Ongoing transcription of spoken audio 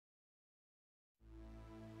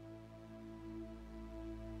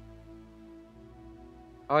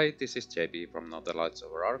Hi, this is JB from Not the Lights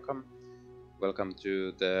Over Arkham. Welcome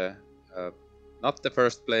to the not the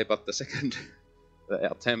first play, but the second the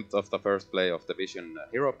attempt of the first play of the Vision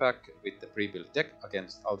Hero Pack with the pre-built deck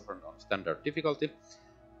against Ultron on standard difficulty.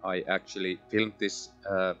 I actually filmed this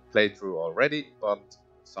playthrough already, but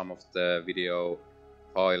some of the video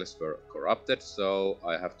files were corrupted, so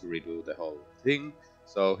I have to redo the whole thing.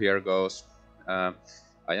 So here goes. I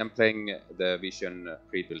am playing the Vision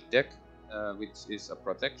pre-built deck, which is a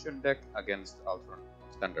protection deck against Ultron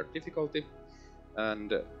standard difficulty.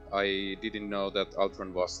 And I didn't know that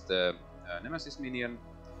Ultron was the nemesis minion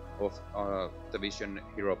of the Vision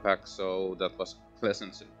Hero Pack, so that was a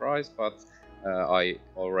pleasant surprise, but I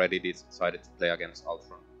already decided to play against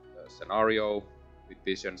Ultron Scenario with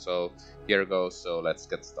Vision, so here goes, so let's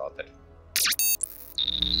get started.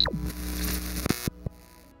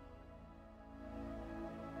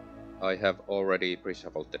 I have already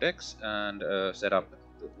pre-shuffled the decks and set up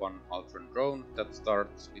the one Ultron drone that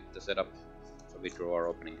starts with the setup. So we draw our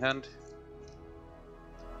opening hand.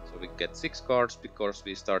 So we get 6 cards because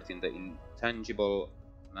we start in the intangible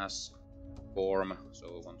mass form.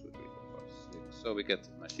 So 1, 2, 3, 4, 5, 6. So we get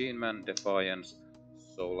Machine Man, Defiance,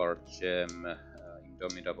 Solar Gem,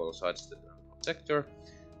 Indomitable, Sidestep, and Protector.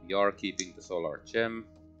 We are keeping the Solar Gem.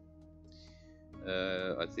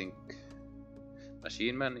 I think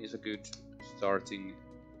Machine Man is a good starting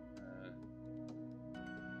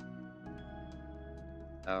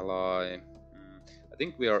ally. I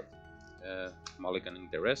think we are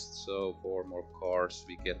mulliganing the rest, so 4 more cards.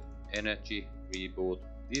 We get Energy, Reboot,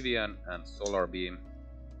 Vivian, and Solar Beam.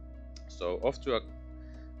 So off to a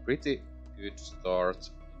pretty good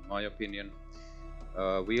start, in my opinion.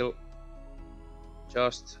 We'll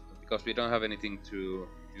just, because we don't have anything to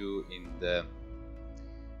do in the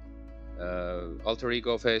alter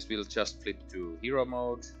ego phase, we'll just flip to hero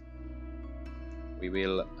mode. We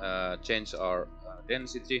will change our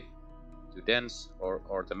density to dense,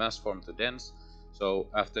 or the mass form to dense. So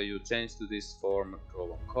after you change to this form, draw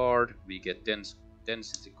 1 card. We get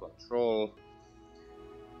density control.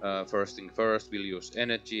 First thing first, we'll use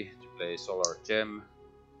energy to play Solar Gem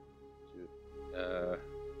to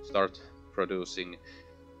start producing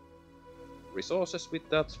resources with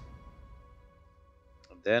that.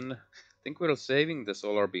 Then I think we're saving the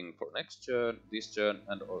Solar Beam for next turn, this turn,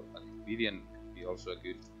 and I think Vivian could be also a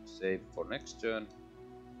good save for next turn.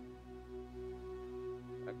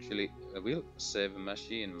 Actually, I will save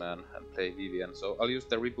Machine Man and play Vivian, so I'll use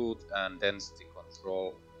the Reboot and Density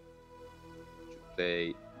Control to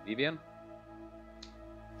play Vivian.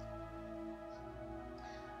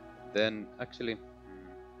 Then actually,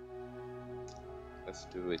 let's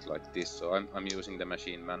do it like this, so I'm using the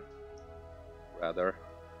Machine Man rather.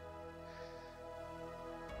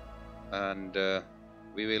 And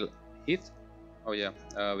we will hit. Oh yeah,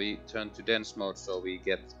 we turn to dense mode, so we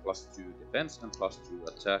get +2 defense and +2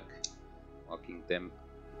 attack, marking them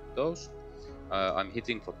those. I'm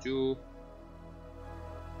hitting for 2.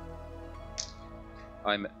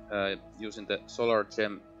 I'm using the Solar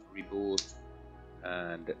Gem Reboot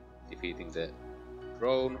and defeating the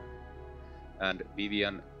drone, and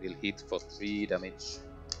Vivian will hit for 3 damage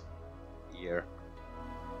here.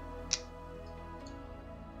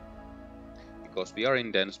 Because we are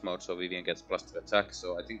in dense mode, so Vivian gets +2 attack,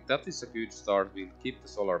 so I think that is a good start. We'll keep the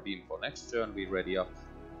Solar Beam for next turn. We ready up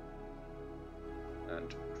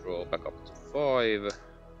and draw back up to 5.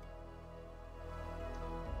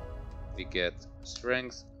 We get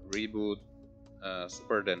Strength, Reboot,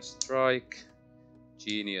 Super Dense Strike,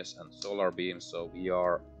 Genius, and Solar Beam, so we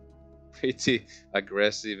are pretty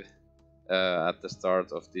aggressive at the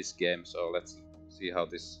start of this game, so let's see how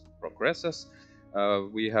this progresses.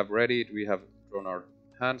 We have readied, we have drawn our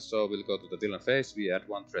hand, so we'll go to the villain phase. We add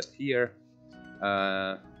 1 threat here.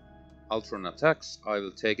 Ultron attacks. I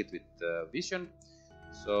will take it with Vision.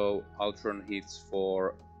 So Ultron hits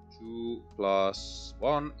for 2 +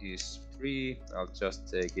 1 is 3. I'll just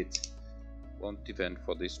take it. Won't defend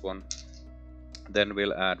for this one. Then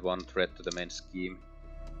we'll add 1 threat to the main scheme.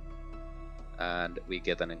 And we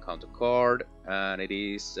get an encounter card, and it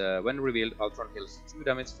is when revealed, Ultron heals 2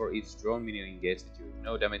 damage for each drone minion engaged with you. If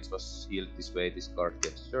no damage was healed this way, this card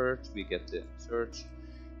gets searched. We get the search.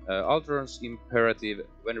 Ultron's imperative: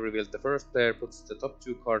 when revealed, the first player puts the top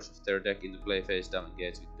 2 cards of their deck into play face down,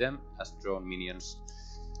 engaged with them as drone minions.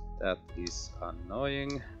 That is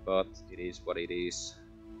annoying, but it is what it is.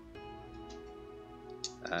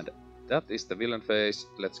 And that is the villain phase.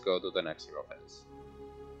 Let's go to the next hero phase.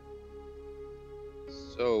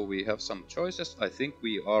 So we have some choices. I think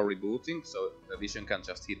we are rebooting, so the Vision can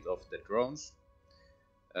just hit off the drones.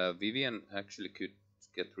 Vivian actually could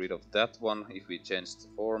get rid of that one if we change the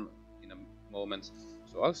form in a moment.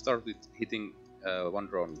 So I'll start with hitting one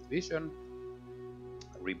drone with vision,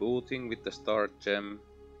 rebooting with the start gem,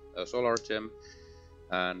 solar gem,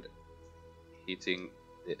 and hitting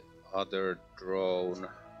the other drone.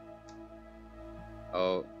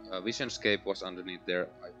 Oh, Visionscape was underneath there.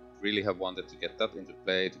 I really have wanted to get that into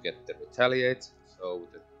play to get the retaliate, so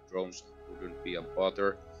the drones wouldn't be a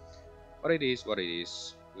bother. But it is what it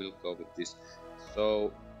is. We'll go with this.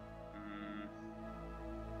 So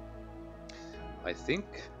I think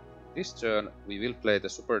this turn we will play the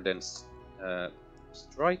super dense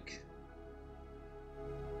strike.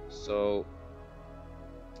 So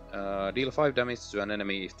deal 5 damage to an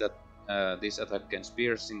enemy if that this attack gains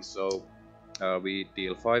piercing. So we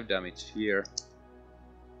deal 5 damage here.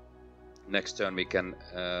 Next turn we can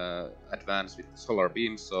advance with solar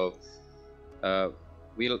beam. So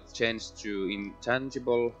we'll change to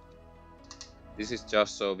intangible. This is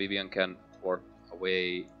just so Vivian can thwart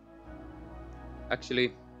away.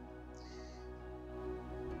 Actually,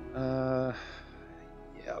 yeah,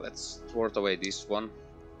 let's thwart away this one.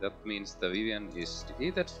 That means the Vivian is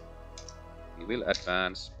defeated. We will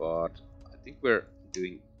advance, but I think we're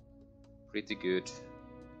doing pretty good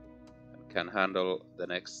and can handle the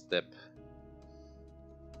next step.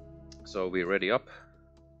 So we ready up.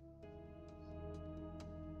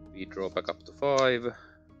 We draw back up to 5.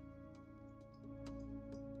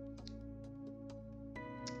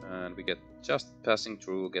 And we get just passing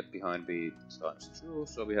through, get behind B ×2.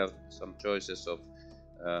 So we have some choices of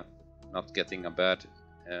not getting a bad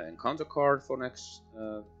encounter card for next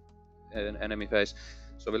enemy phase.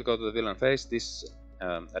 So we'll go to the villain phase. This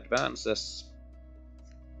advances.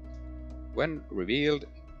 When revealed,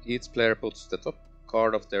 each player puts the top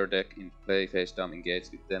card of their deck into play face down, engage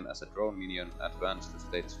with them as a drone minion, advance to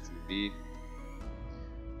stage 2B.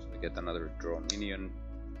 So we get another drone minion.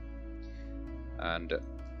 And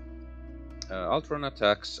Ultron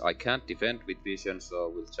attacks, I can't defend with vision,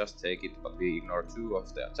 so we'll just take it, but we ignore 2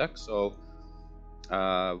 of the attacks. So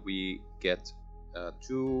we get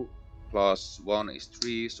 2 plus 1 is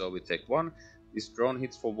 3, so we take 1. This drone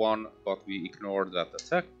hits for 1, but we ignore that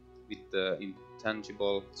attack with the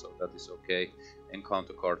intangible, so that is okay.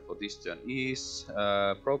 Encounter card for this turn is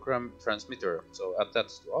Program Transmitter. So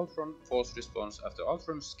attached to Ultron, false response. After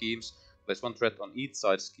Ultron schemes, place 1 threat on each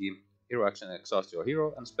side scheme. Hero action, exhaust your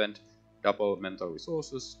hero and spend double mental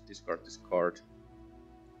resources. Discard this card.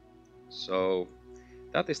 So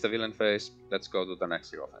that is the villain phase. Let's go to the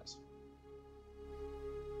next hero phase.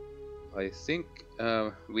 I think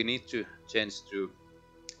we need to change to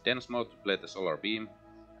dense mode to play the solar beam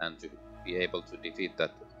and to be able to defeat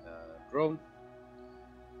that drone.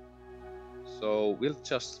 So we'll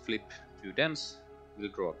just flip to dense, we'll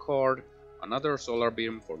draw a card, another solar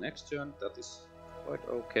beam for next turn. That is quite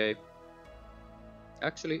okay.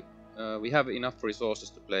 Actually, we have enough resources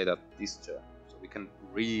to play that this turn, so we can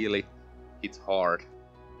really hit hard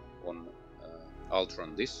on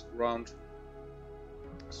Ultron this round.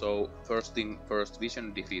 So first thing first,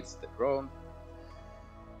 vision defeats the drone.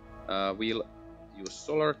 We'll use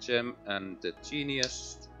solar gem and the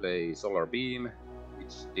genius to play solar beam,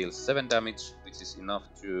 which deals 7 damage, which is enough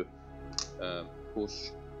to push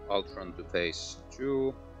Ultron to phase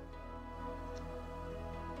 2.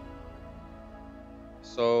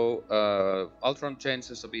 So Ultron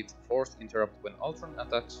changes a bit. Forced interrupt. When Ultron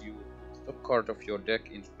attacks you, top card of your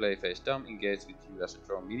deck into play face down, engage with you as a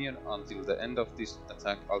drone minion. Until the end of this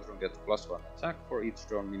attack, Ultron gets +1 attack for each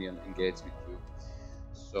drone minion engaged with you.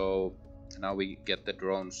 So now we get the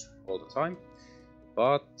drones all the time,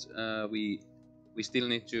 but we still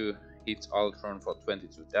need to hit Ultron for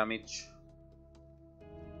 22 damage.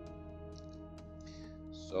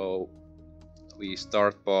 So we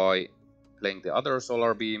start by playing the other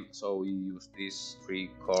solar beam, so we use these 3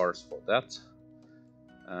 cards for that,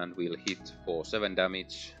 and we'll hit for 7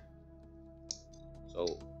 damage.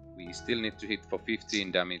 So we still need to hit for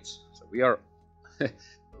 15 damage. So we are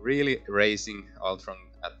really raising Ultron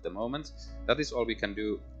at the moment. That is all we can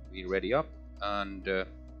do. We ready up, and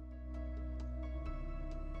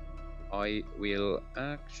I will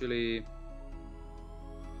actually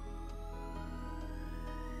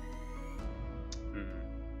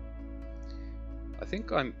I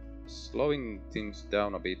think I'm slowing things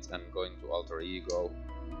down a bit and going to alter ego.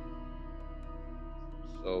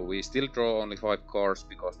 So we still draw only 5 cards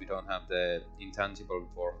because we don't have the intangible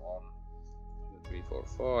form on 2, 3, 4,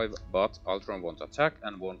 5, but Ultron won't attack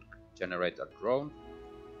and won't generate a drone.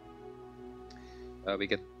 We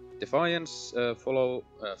get Defiance, Flow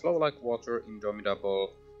Like Water,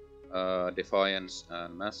 Indomitable, Defiance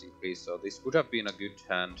and Mass Increase. So this would have been a good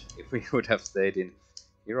hand if we would have stayed in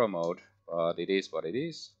hero mode, but it is what it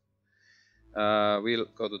is. We'll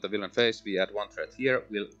go to the villain phase, we add 1 threat here,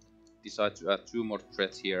 we'll decide to add 2 more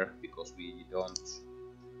threats here, because we don't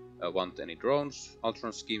want any drones.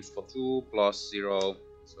 Ultron schemes for 2 plus 0,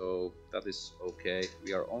 so that is okay.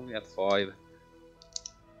 We are only at 5.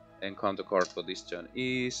 Encounter card for this turn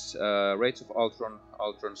is Rage of Ultron,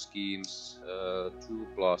 Ultron schemes, 2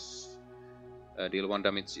 plus, deal 1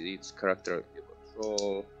 damage to each character you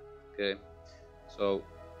control. Okay, so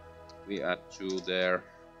we add 2 there.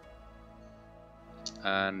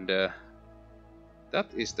 And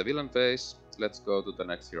that is the villain phase. Let's go to the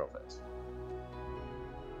next hero phase.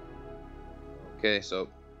 Okay, so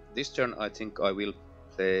this turn I think I will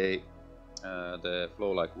play the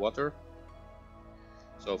Flow Like Water.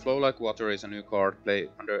 So Flow Like Water is a new card, play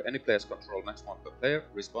under any player's control, max 1 per player.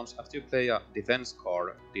 Response: after you play a defense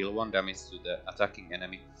card, deal 1 damage to the attacking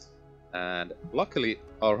enemy. And luckily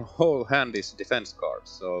our whole hand is defense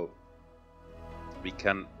cards, so we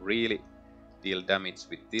can really deal damage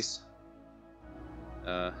with this.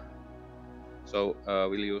 We'll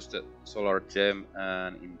use the Solar Gem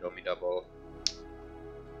and Indomitable. I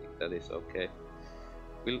think that is okay.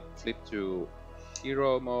 We'll flip to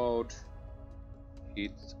hero mode.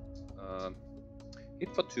 Hit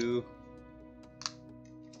for 2.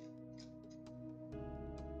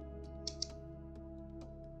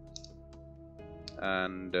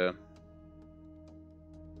 And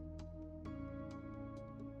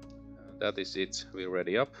that is it. We're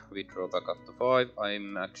ready up. We draw back up to 5.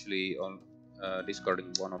 I'm actually on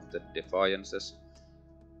discarding one of the Defiances.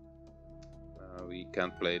 We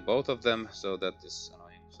can't play both of them, so that is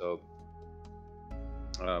annoying. So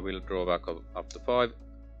we'll draw back up to 5.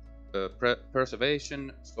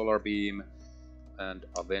 Preservation, Solar Beam, and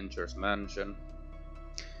Avengers Mansion.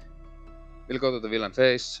 We'll go to the villain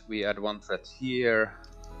phase. We add 1 threat here,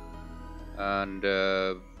 and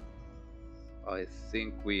I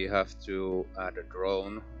think we have to add a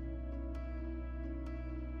drone.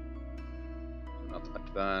 Do not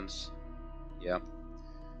advance. Yeah.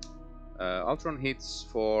 Ultron hits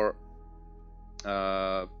for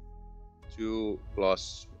 2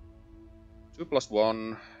 plus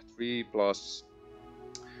 1, 3 plus.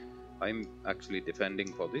 I'm actually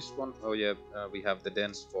defending for this one. Oh yeah, we have the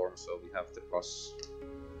dense form, so we have the plus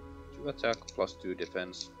 2 attack, plus 2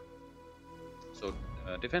 defense. So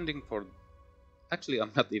defending for. Actually,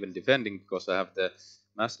 I'm not even defending because I have the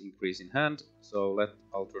mass increase in hand. So let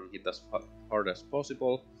Ultron hit as hard as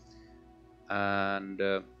possible. And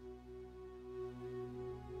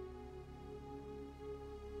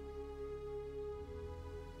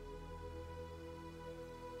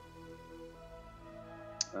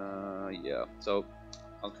yeah, so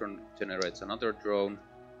Ultron generates another drone.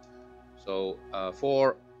 So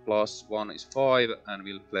 4 plus 1 is 5, and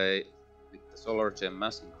we'll play with the Solar Gem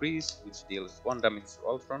Mass Increase, which deals 1 damage to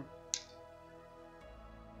Ultron.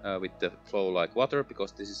 With the Flow Like Water,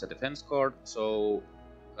 because this is a defense card. So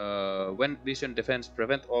when Vision Defense,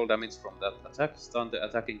 prevent all damage from that attack, stun the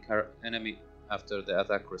attacking enemy after the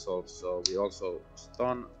attack resolves. So we also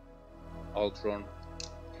stun Ultron.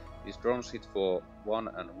 These drones hit for 1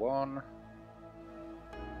 and 1.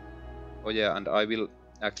 Oh yeah, and I will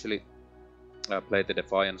actually play the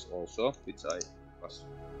Defiance also, which I was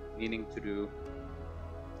meaning to do.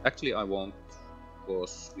 Actually I won't,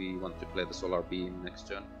 because we want to play the Solar Beam next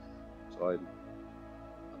turn. So I'm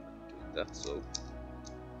not doing that, so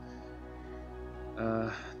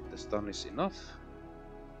the stun is enough.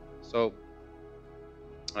 So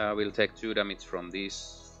we'll take 2 damage from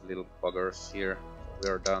these little buggers here. We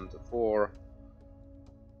are down to 4.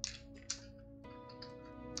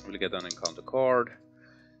 We'll get an encounter card.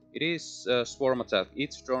 It is Swarm Attack.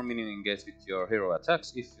 Each drone minion engaged with your hero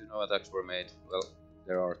attacks. If no attacks were made, well,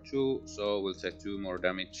 there are 2, so we'll take 2 more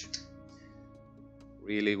damage.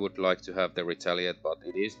 Really would like to have the Retaliate, but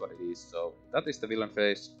it is what it is. So that is the villain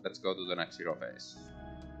phase. Let's go to the next hero phase.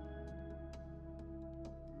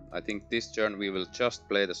 I think this turn we will just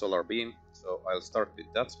play the Solar Beam, so I'll start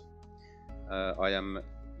with that. I am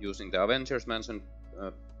using the Avengers Mansion,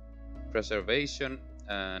 Preservation,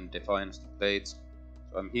 and Defiance to play it.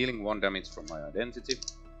 So I'm healing 1 damage from my identity,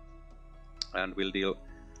 and will deal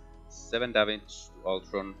 7 damage to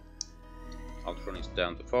Ultron. Ultron is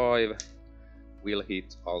down to 5. We'll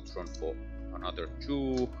hit Ultron for another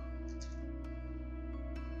 2.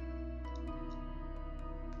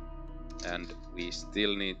 And we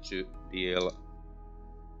still need to deal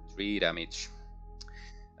 3 damage.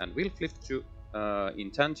 And we'll flip to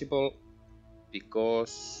Intangible,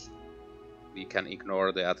 because we can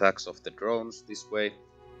ignore the attacks of the drones this way.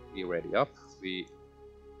 We ready up. We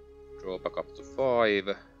draw back up to 5.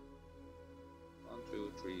 1, 2,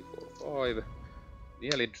 3, 4, 5.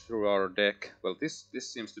 Nearly through our deck. Well, this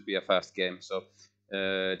seems to be a fast game. So,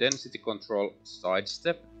 density control,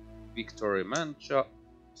 sidestep, victory mancha,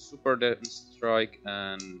 super dense strike,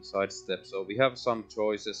 and sidestep. So we have some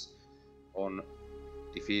choices on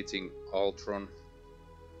defeating Ultron.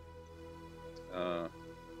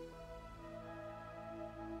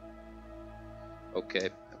 Okay,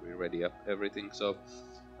 we ready up everything. So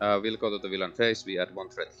we'll go to the villain phase. We add 1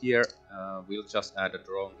 threat here. We'll just add a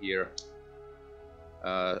drone here.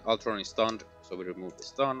 Ultron is stunned, so we remove the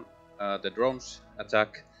stun. The drones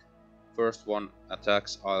attack. First one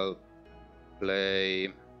attacks. I'll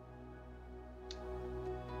play.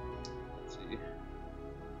 Let's see.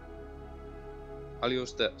 I'll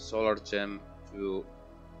use the solar gem to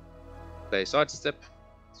play sidestep.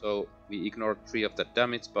 So we ignore 3 of the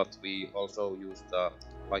damage, but we also use the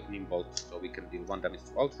lightning bolt, so we can deal 1 damage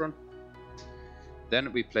to Ultron.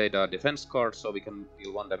 Then we play the defense card, so we can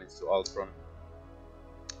deal 1 damage to Ultron.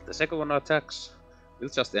 The second one attacks. We'll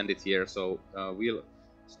just end it here, so we'll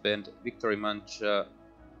spend victory mancha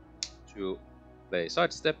to play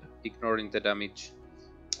sidestep, ignoring the damage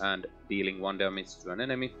and dealing 1 damage to an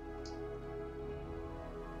enemy.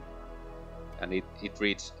 And it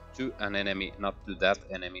reads to an enemy, not to that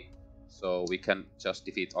enemy, so we can just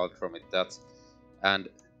defeat Ultron with that. And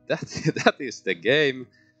that is the game.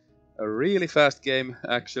 A really fast game,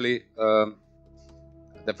 actually.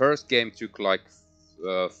 The first game took like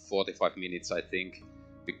 45 minutes, I think,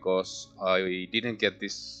 because I didn't get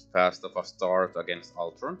this fast of a start against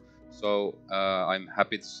Ultron. So I'm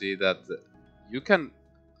happy to see that you can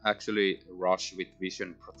actually rush with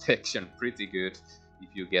vision protection pretty good if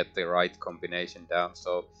you get the right combination down.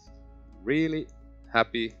 So really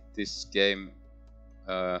happy this game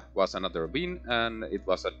was another win, and it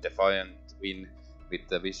was a defiant win with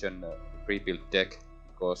the vision pre-built deck,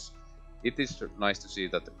 because it is nice to see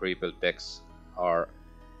that the pre-built decks are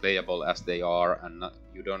playable as they are, and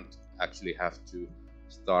you don't actually have to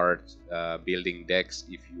start building decks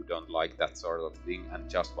if you don't like that sort of thing and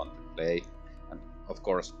just want to play. And of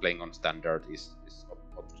course, playing on standard is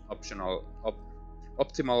optimal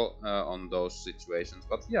on those situations.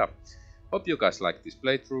 But yeah, hope you guys like this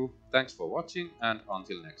playthrough. Thanks for watching, and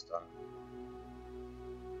until next time.